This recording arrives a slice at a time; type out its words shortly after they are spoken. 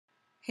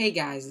Hey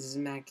guys, this is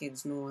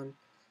MacKids1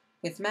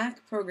 with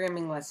Mac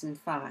Programming Lesson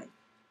 5.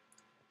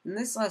 In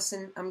this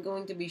lesson, I'm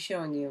going to be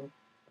showing you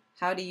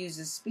how to use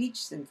a speech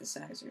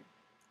synthesizer,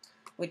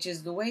 which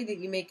is the way that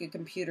you make a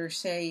computer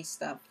say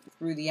stuff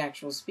through the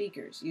actual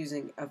speakers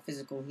using a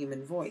physical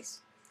human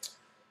voice.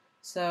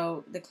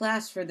 So the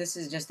class for this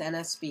is just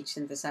NS Speech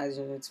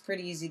Synthesizer. It's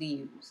pretty easy to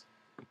use.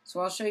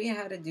 So I'll show you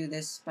how to do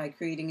this by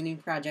creating a new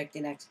project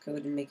in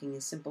Xcode and making a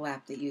simple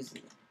app that uses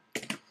it.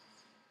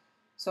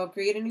 So I'll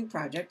create a new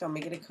project, I'll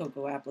make it a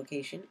Cocoa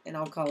application, and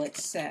I'll call it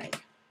SEG.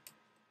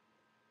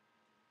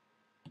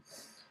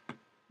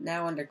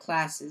 Now under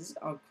classes,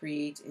 I'll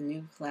create a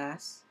new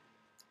class,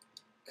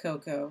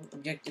 Cocoa,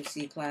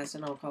 Objective-C class,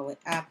 and I'll call it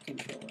App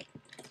Controller.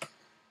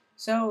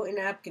 So in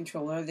App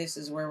Controller, this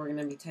is where we're going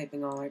to be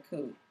typing all our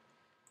code.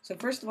 So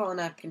first of all, in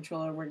App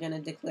Controller, we're going to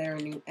declare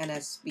a new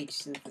NS Speech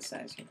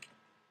Synthesizer.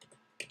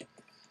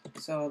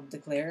 So I'll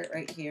declare it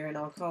right here, and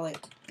I'll call it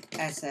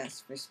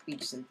SS for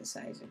Speech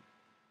Synthesizer.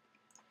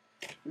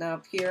 Now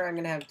up here I'm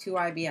going to have two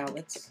IB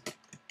outlets,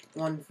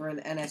 one for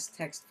an NS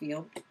text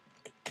field,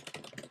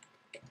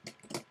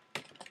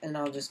 and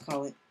I'll just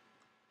call it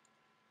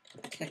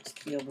text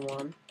field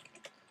 1,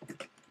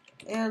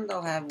 and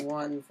I'll have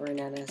one for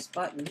an NS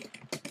button,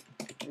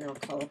 and I'll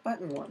call it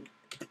button 1.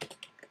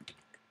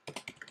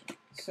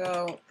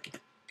 So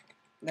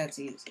that's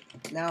easy.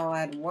 Now I'll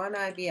add one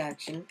IB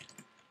action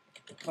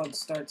called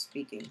start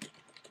speaking,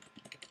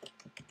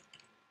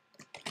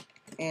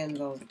 and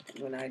I'll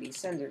do an ID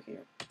sender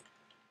here.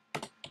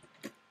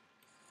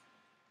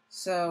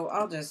 So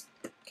I'll just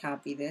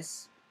copy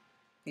this,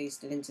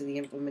 paste it into the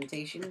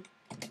implementation,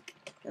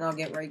 and I'll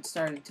get right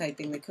started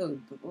typing the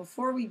code. But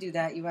before we do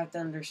that, you have to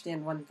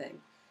understand one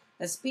thing.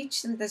 A speech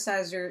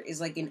synthesizer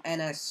is like an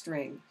NS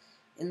string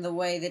in the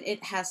way that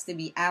it has to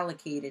be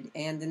allocated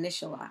and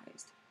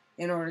initialized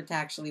in order to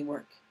actually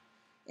work.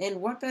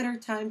 And what better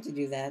time to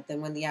do that than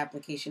when the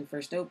application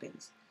first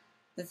opens?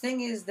 The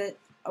thing is that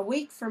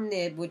awake from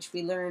nib, which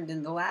we learned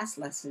in the last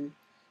lesson,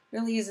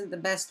 really isn't the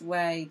best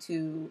way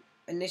to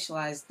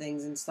initialize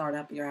things and start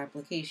up your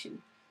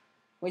application.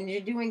 When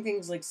you're doing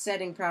things like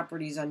setting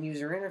properties on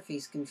user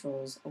interface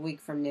controls, awake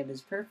from nib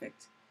is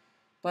perfect.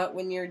 But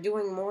when you're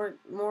doing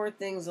more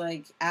things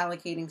like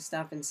allocating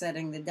stuff and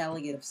setting the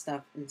delegate of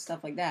stuff and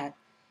stuff like that,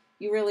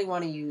 you really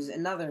want to use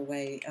another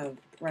way of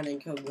running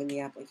code when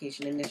the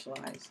application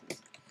initializes.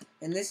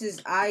 And this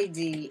is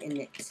ID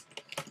init.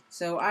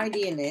 So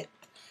ID init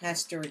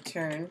has to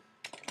return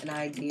an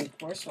ID, of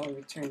course, so I'll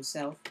return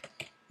self.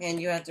 And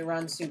you have to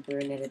run super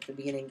init at the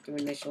beginning to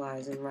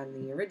initialize and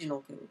run the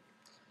original code.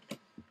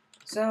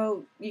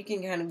 So you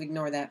can kind of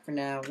ignore that for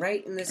now.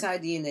 Right in this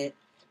ID init,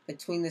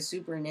 between the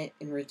super init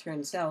and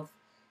return self,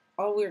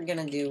 all we're going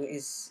to do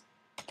is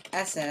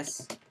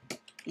SS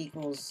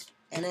equals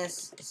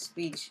NS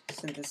speech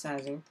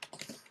synthesizer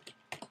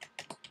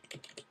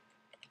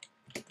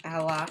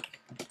alloc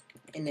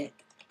init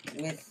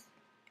with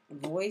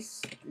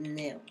voice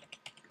nil.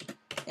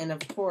 And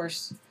of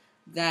course,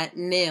 that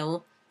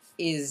nil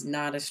is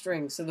not a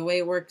string. So the way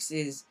it works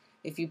is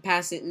if you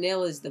pass it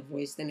nil as the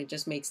voice, then it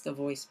just makes the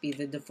voice be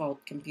the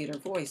default computer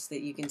voice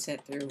that you can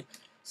set through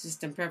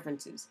system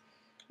preferences.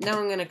 Now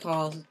I'm going to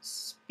call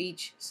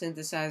speech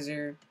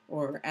synthesizer,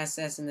 or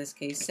SS in this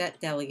case, set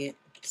delegate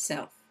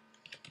self.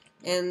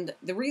 And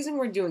the reason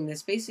we're doing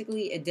this,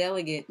 basically a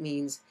delegate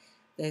means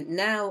that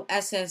now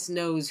SS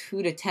knows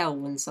who to tell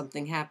when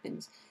something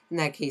happens. In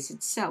that case,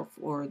 it's self,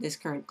 or this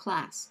current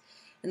class.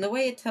 And the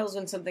way it tells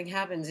when something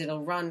happens,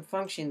 it'll run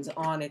functions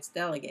on its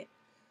delegate.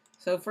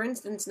 So for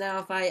instance, now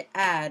if I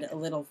add a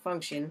little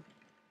function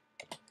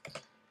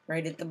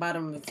right at the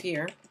bottom of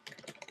here,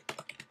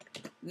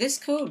 this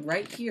code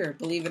right here,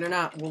 believe it or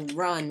not, will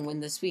run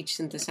when the speech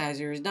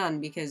synthesizer is done,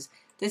 because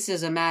this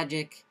is a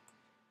magic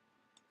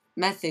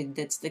method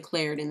that's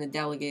declared in the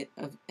delegate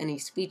of any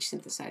speech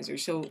synthesizer.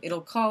 So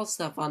it'll call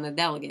stuff on the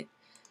delegate.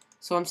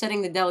 So I'm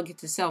setting the delegate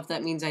to self.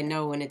 That means I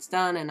know when it's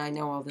done and I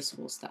know all this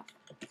cool stuff.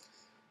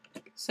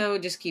 So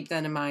just keep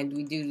that in mind.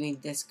 We do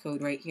need this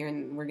code right here,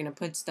 and we're going to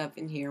put stuff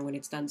in here when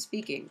it's done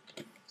speaking.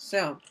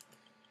 So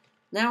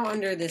now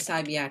under this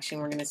IB action,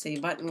 we're going to say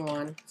button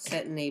 1,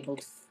 set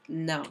enabled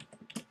no.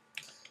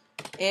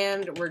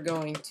 And we're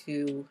going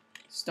to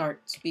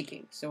start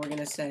speaking. So we're going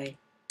to say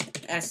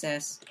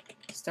SS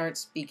start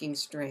speaking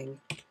string,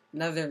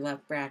 another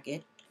left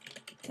bracket,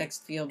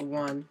 text field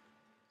 1,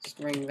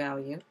 string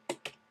value.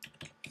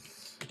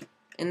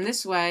 And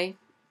this way,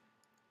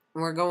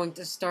 we're going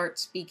to start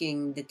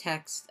speaking the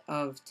text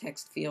of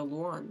text field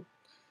 1.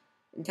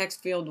 And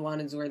text field 1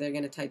 is where they're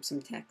going to type some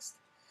text.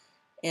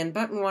 And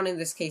button 1 in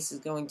this case is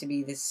going to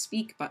be this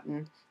speak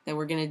button that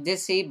we're going to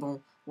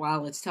disable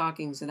while it's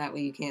talking, so that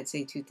way you can't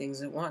say two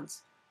things at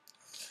once.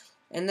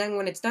 And then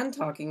when it's done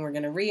talking, we're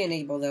going to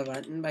re-enable the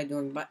button by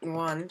doing button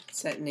 1,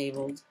 set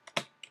enabled,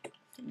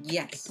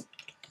 yes.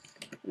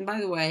 And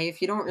by the way,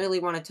 if you don't really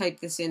want to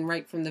type this in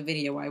right from the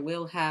video, I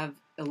will have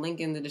a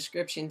link in the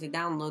description to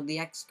download the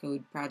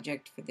Xcode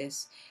project for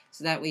this,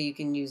 so that way you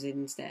can use it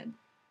instead.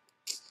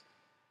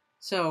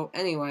 So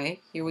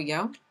anyway, here we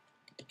go.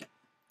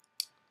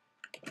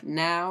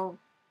 Now,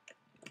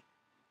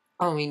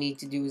 all we need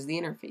to do is the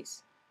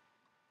interface.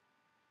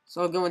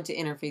 So I'll go into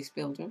Interface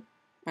Builder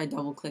by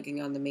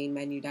double-clicking on the main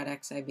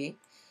menu.xib,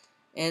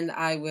 and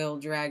I will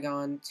drag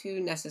on two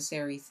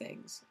necessary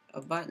things,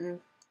 a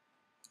button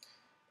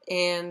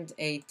and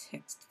a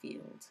text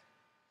field.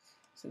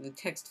 So the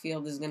text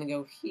field is going to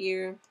go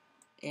here,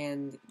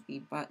 and the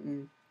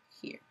button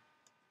here.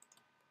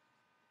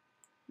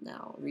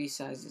 Now I'll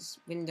resize this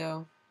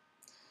window.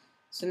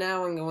 So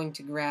now I'm going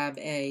to grab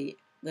a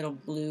little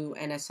blue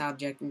NS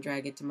object and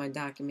drag it to my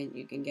document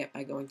you can get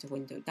by going to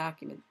Window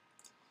Document.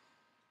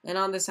 And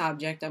on this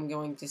object, I'm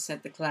going to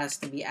set the class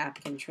to be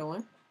App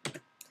Controller.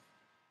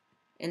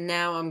 And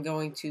now I'm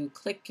going to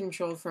click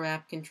Control from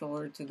App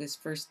Controller to this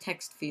first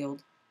text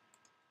field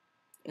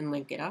and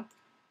link it up.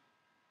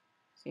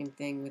 Same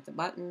thing with the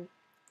button.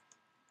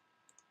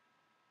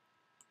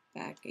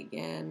 Back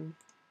again.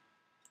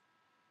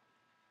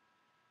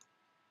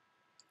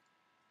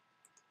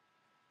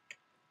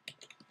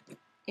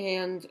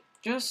 And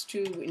just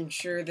to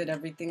ensure that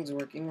everything's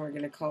working, we're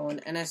going to call an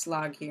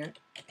nslog here.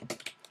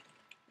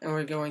 And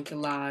we're going to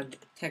log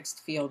text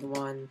field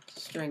 1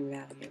 string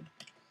value.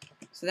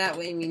 So that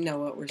way we know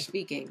what we're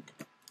speaking.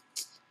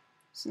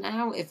 So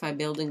now if I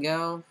build and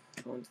go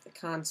into the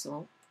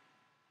console,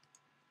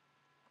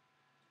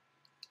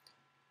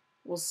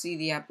 we'll see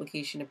the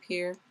application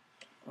appear.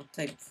 I'll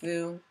type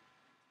foo.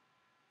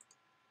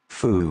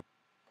 Foo.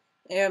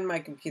 And my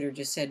computer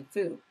just said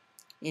foo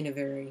in a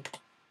very,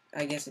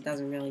 I guess it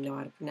doesn't really know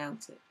how to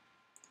pronounce it.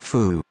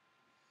 Foo.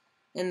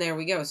 And there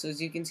we go. So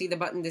as you can see, the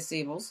button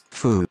disables.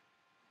 Foo.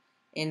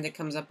 And it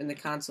comes up in the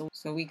console.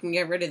 So we can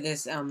get rid of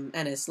this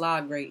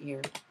nslog right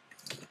here.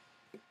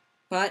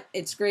 But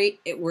it's great,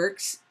 it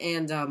works,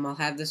 and I'll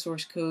have the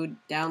source code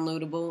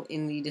downloadable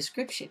in the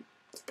description.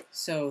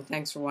 So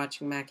thanks for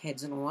watching Mac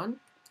Heads in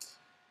One.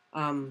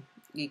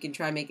 You can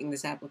try making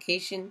this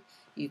application.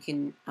 You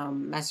can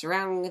mess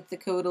around with the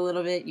code a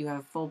little bit. You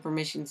have full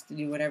permissions to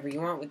do whatever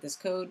you want with this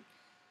code.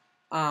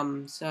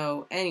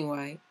 So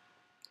anyway,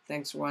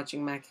 thanks for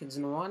watching Mac Heads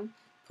in One.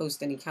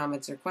 Post any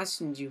comments or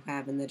questions you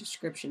have in the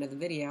description of the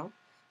video.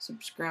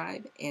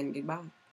 Subscribe, and goodbye.